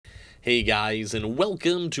Hey guys, and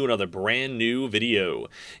welcome to another brand new video.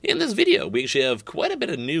 In this video, we actually have quite a bit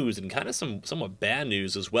of news and kind of some somewhat bad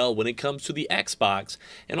news as well when it comes to the Xbox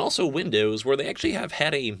and also Windows, where they actually have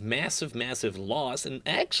had a massive loss and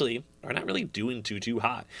actually are not really doing too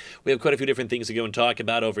hot. We have quite a few different things to go and talk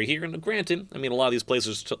about over here, and granted, I mean, a lot of these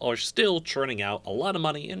places are still churning out a lot of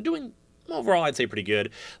money and doing overall, I'd say pretty good.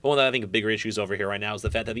 But one of the, I think, bigger issues over here right now is the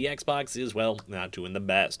fact that the Xbox is, well, not doing the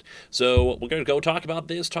best. So we're going to go talk about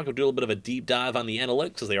this, do a little bit of a deep dive on the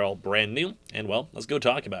analytics, because they are all brand new. And, well, let's go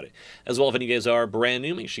talk about it. As well, if any of you guys are brand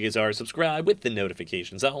new, make sure you guys are subscribed with the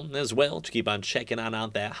notifications on as well to keep on checking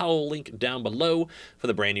out that Howl link down below for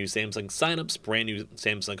the brand new Samsung signups, brand new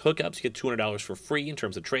Samsung hookups. You get $200 for free in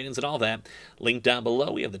terms of trade-ins and all that. Link down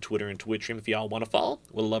below. We have the Twitter and Twitch stream if y'all want to follow.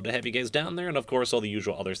 We'd love to have you guys down there. And, of course, all the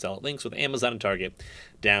usual other sell links with Amazon and Target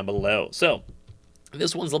down below. So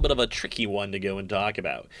this one's a little bit of a tricky one to go and talk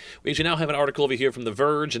about. We actually now have an article over here from The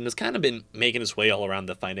Verge, and it's kind of been making its way all around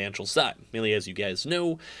the financial side. Mainly, as you guys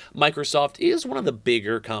know, Microsoft is one of the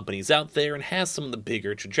bigger companies out there and has some of the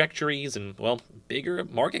bigger trajectories and, well, bigger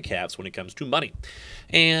market caps when it comes to money.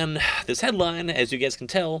 And this headline, as you guys can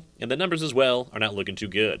tell, and the numbers as well, are not looking too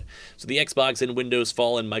good. So the Xbox and Windows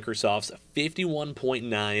fall in Microsoft's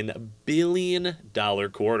 $51.9 billion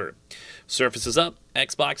quarter. Surface is up,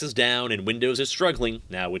 Xbox is down, and Windows is struggling,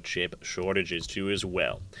 now with chip shortages too as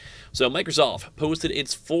well. So Microsoft posted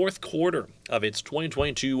its fourth quarter of its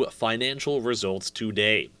 2022 financial results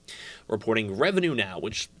today, reporting revenue now,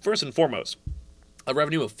 which first and foremost, a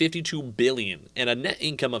revenue of $52 billion and a net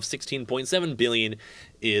income of $16.7 billion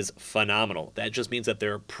is phenomenal. That just means that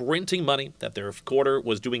they're printing money, that their quarter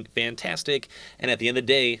was doing fantastic, and at the end of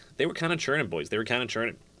the day, they were kind of churning, boys. They were kind of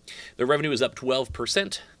churning. The revenue is up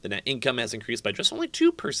 12%. The net income has increased by just only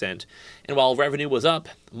 2%. And while revenue was up,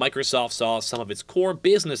 Microsoft saw some of its core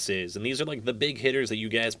businesses, and these are like the big hitters that you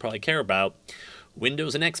guys probably care about,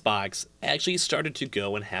 Windows and Xbox, actually started to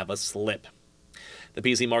go and have a slip. The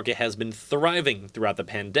PC market has been thriving throughout the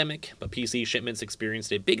pandemic, but PC shipments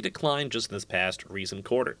experienced a big decline just in this past recent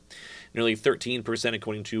quarter, nearly 13%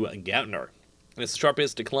 according to Gartner. And it's the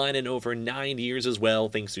sharpest decline in over 9 years as well,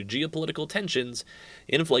 thanks to geopolitical tensions,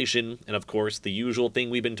 inflation, and of course the usual thing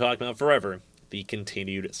we've been talking about forever, the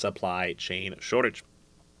continued supply chain shortage.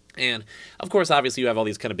 And, of course, obviously you have all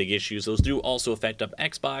these kind of big issues. Those do also affect up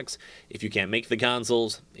Xbox. If you can't make the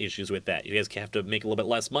consoles, issues with that. You guys have to make a little bit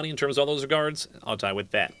less money in terms of all those regards. I'll tie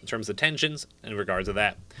with that. In terms of tensions, in regards to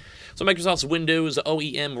that. So Microsoft's Windows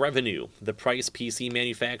OEM revenue, the price PC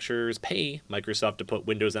manufacturers pay Microsoft to put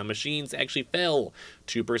Windows on machines, actually fell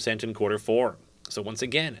 2% in quarter four. So once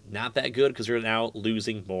again, not that good because they're now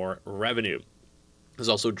losing more revenue. Is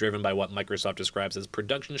also driven by what Microsoft describes as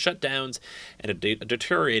production shutdowns and a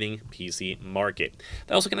deteriorating PC market.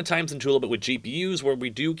 That also kind of ties into a little bit with GPUs, where we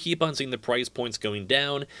do keep on seeing the price points going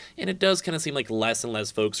down, and it does kind of seem like less and less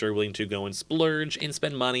folks are willing to go and splurge and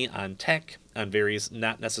spend money on tech, on various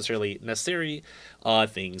not necessarily necessary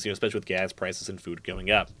things, especially with gas prices and food going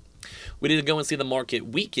up. We did go and see the market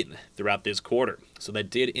weaken throughout this quarter, so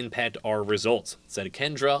that did impact our results, said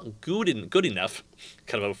Kendra Goodenough,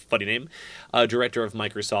 kind of a funny name, Director of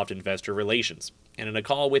Microsoft Investor Relations. And in a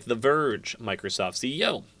call with The Verge, Microsoft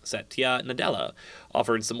CEO Satya Nadella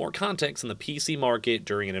offered some more context on the PC market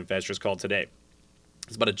during an investors call today.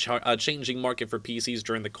 It's about a changing market for PCs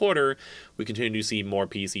during the quarter. We continue to see more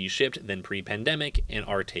PCs shipped than pre-pandemic and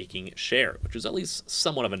are taking share, which is at least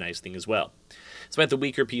somewhat of a nice thing as well. Despite the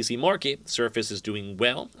weaker PC market, Surface is doing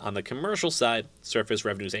well. On the commercial side, Surface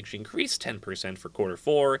revenues actually increased 10% for quarter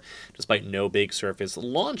four, despite no big Surface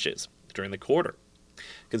launches during the quarter.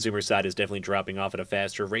 Consumer side is definitely dropping off at a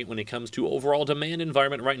faster rate when it comes to overall demand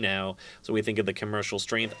environment right now, so we think of the commercial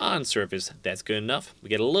strength on Surface, that's good enough. We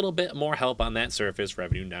get a little bit more help on that Surface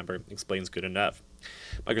revenue number, explains good enough.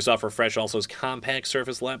 Microsoft refreshed also its compact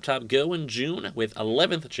Surface Laptop Go in June with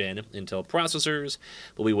 11th gen Intel processors.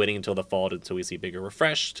 We'll be waiting until the fall until we see bigger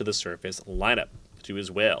refresh to the Surface lineup too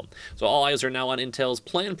as well. So all eyes are now on Intel's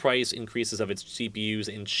planned price increases of its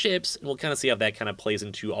CPUs and chips, and we'll kind of see how that kind of plays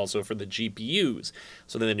into also for the GPUs.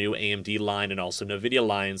 So then the new AMD line and also NVIDIA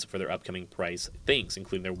lines for their upcoming price things,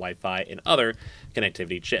 including their Wi-Fi and other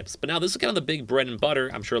connectivity chips. But now this is kind of the big bread and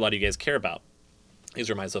butter I'm sure a lot of you guys care about.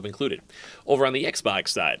 These are myself included. Over on the Xbox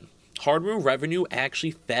side, hardware revenue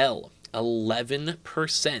actually fell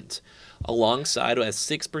 11%, alongside a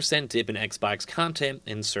 6% dip in Xbox content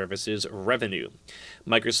and services revenue.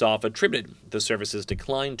 Microsoft attributed the services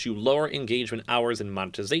decline to lower engagement hours and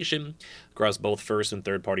monetization across both first and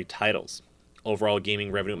third-party titles. Overall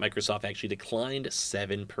gaming revenue at Microsoft actually declined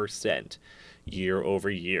 7% year over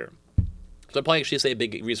year. So I'd probably actually say a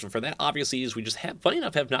big reason for that, obviously, is we just have, funny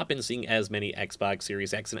enough, have not been seeing as many Xbox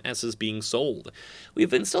Series X and S's being sold. We've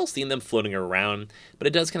been still seeing them floating around, but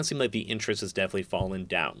it does kind of seem like the interest has definitely fallen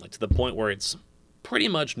down, like to the point where it's pretty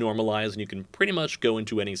much normalized and you can pretty much go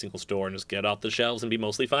into any single store and just get off the shelves and be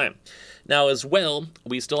mostly fine. Now, as well,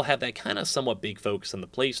 we still have that kind of somewhat big focus on the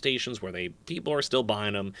PlayStations where people are still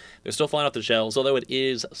buying them. They're still flying off the shelves, although it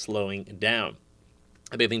is slowing down.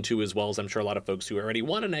 A big thing, too, as well, is I'm sure a lot of folks who already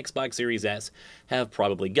want an Xbox Series S have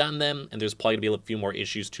probably gotten them, and there's probably going to be a few more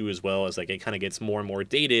issues, too, as well, as like it kind of gets more and more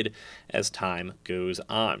dated as time goes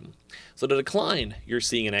on. So the decline you're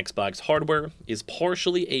seeing in Xbox hardware is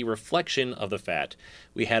partially a reflection of the fact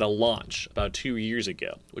we had a launch about 2 years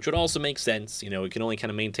ago, which would also make sense. You know, it can only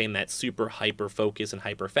kind of maintain that super hyper focus and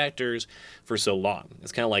hyper factors for so long.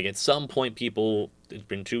 It's kind of like at some point people, it's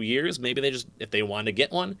been 2 years, maybe they just, if they wanted to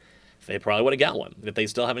get one, they probably would have got one. If they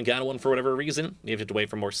still haven't gotten one for whatever reason, you have to wait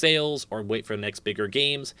for more sales or wait for the next bigger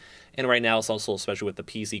games. And right now, it's also, especially with the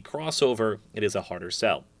PC crossover, it is a harder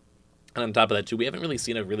sell. And on top of that, too, we haven't really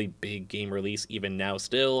seen a really big game release even now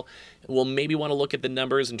still. We'll maybe want to look at the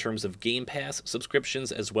numbers in terms of Game Pass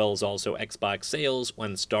subscriptions as well as also Xbox sales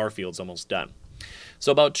when Starfield's almost done.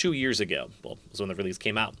 So about 2 years ago, well, was when the release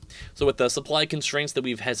came out. So with the supply constraints that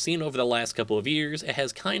we've seen over the last couple of years, it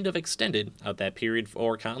has kind of extended out that period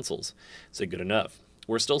for consoles. So good enough.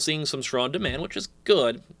 We're still seeing some strong demand, which is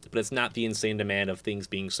good, but it's not the insane demand of things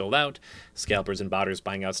being sold out, scalpers and botters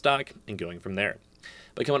buying out stock, and going from there.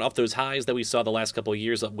 But coming off those highs that we saw the last couple of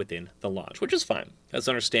years up within the launch, which is fine. That's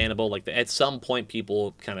understandable. Like at some point,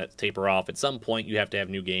 people kind of taper off. At some point, you have to have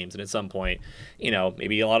new games. And at some point, you know,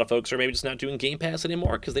 maybe a lot of folks are maybe just not doing Game Pass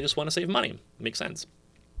anymore because they just want to save money. Makes sense.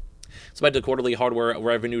 Despite the quarterly hardware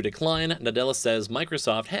revenue decline, Nadella says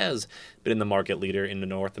Microsoft has been the market leader in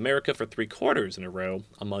North America for 3 quarters in a row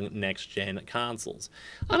among next-gen consoles.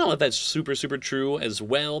 I don't know if that's super true as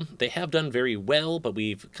well. They have done very well, but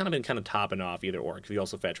we've kind of been topping off either or, because we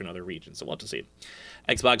also factor in other regions, so we'll have to see.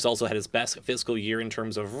 Xbox also had its best fiscal year in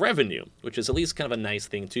terms of revenue, which is at least kind of a nice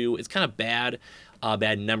thing too. It's kind of bad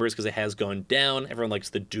numbers because it has gone down. Everyone likes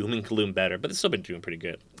the doom and gloom better, but it's still been doing pretty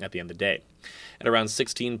good at the end of the day. At around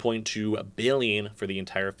 $16.2 billion for the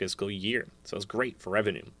entire fiscal year, so it's great for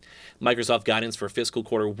revenue. Microsoft guidance for fiscal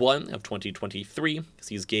quarter 1 of 2023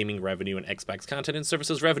 sees gaming revenue and Xbox content and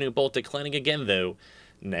services revenue both declining again, though,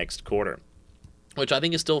 next quarter. Which I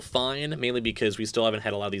think is still fine, mainly because we still haven't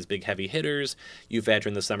had a lot of these big heavy hitters. You factor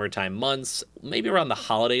in the summertime months. Maybe around the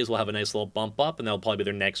holidays we'll have a nice little bump up, and that'll probably be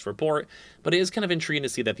their next report. But it is kind of intriguing to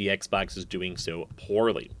see that the Xbox is doing so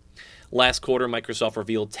poorly. Last quarter, Microsoft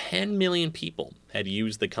revealed 10 million people had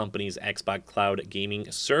used the company's Xbox Cloud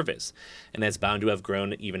gaming service, and that's bound to have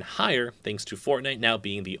grown even higher thanks to Fortnite now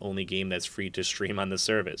being the only game that's free to stream on the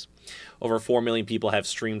service. Over 4 million people have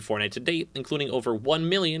streamed Fortnite to date, including over 1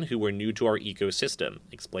 million who were new to our ecosystem,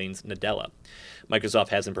 explains Nadella. Microsoft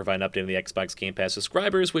hasn't provided an update on the Xbox Game Pass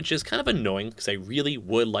subscribers, which is kind of annoying because I really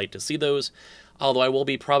would like to see those. Although I will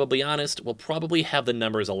be probably honest, we'll probably have the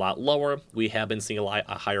numbers a lot lower. We have been seeing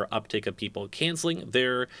a higher uptick of people canceling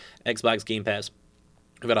their Xbox Game Pass.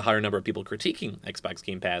 We've got a higher number of people critiquing Xbox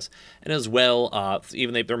Game Pass, and as well,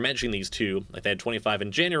 even they're mentioning these two, like they had 25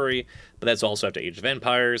 in January, but that's also after Age of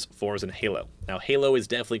Empires, Forza, and Halo. Now, Halo is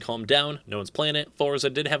definitely calmed down. No one's playing it.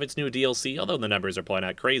 Forza did have its new DLC, although the numbers are probably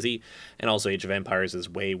not crazy, and also Age of Empires is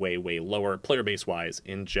way lower, player base-wise,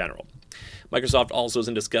 in general. Microsoft also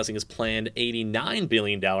isn't discussing its planned $89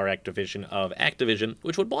 billion acquisition of Activision,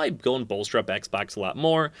 which would probably go and bolster up Xbox a lot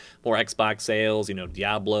more. More Xbox sales, you know,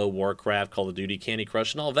 Diablo, Warcraft, Call of Duty, Candy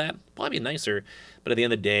Crush, and all of that. Probably be nicer, but at the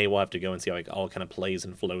end of the day, we'll have to go and see how it all kind of plays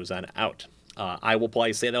and flows on out. I will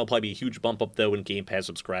probably say that'll probably be a huge bump up, though, in Game Pass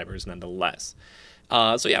subscribers nonetheless.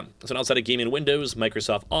 So outside of gaming and Windows,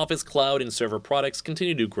 Microsoft Office Cloud and server products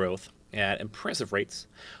continue to do growth at impressive rates.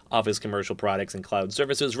 Office commercial products and cloud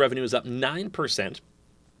services revenue is up 9%.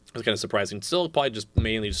 It's kind of surprising. Still, probably just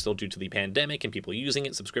mainly still due to the pandemic and people using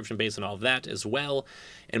it, subscription-based and all of that as well.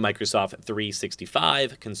 And Microsoft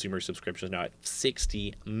 365 consumer subscriptions now at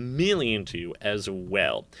 60 million too as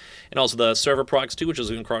well. And also the server products too, which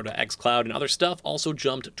is included to xCloud and other stuff, also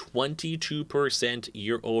jumped 22%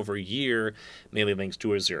 year over year, mainly thanks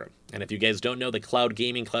to Azure. And if you guys don't know, the cloud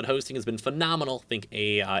gaming, cloud hosting has been phenomenal. Think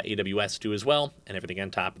AWS too as well, and everything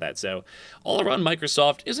on top of that. So all around,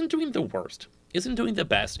 Microsoft isn't doing the worst. Isn't doing the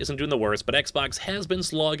best, isn't doing the worst, but Xbox has been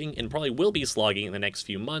slogging and probably will be slogging in the next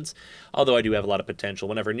few months, although I do have a lot of potential.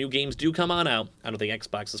 Whenever new games do come on out, I don't think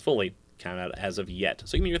Xbox is fully come out as of yet.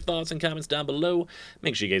 So give me your thoughts and comments down below.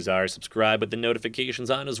 Make sure you guys are subscribed with the notifications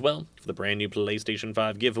on as well for the brand new PlayStation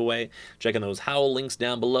 5 giveaway. Check in those Howl links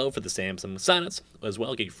down below for the Samsung signups as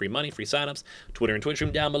well. Get your free money, free signups. Twitter and Twitch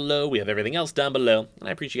room down below. We have everything else down below. And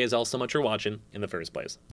I appreciate you guys all so much for watching in the first place.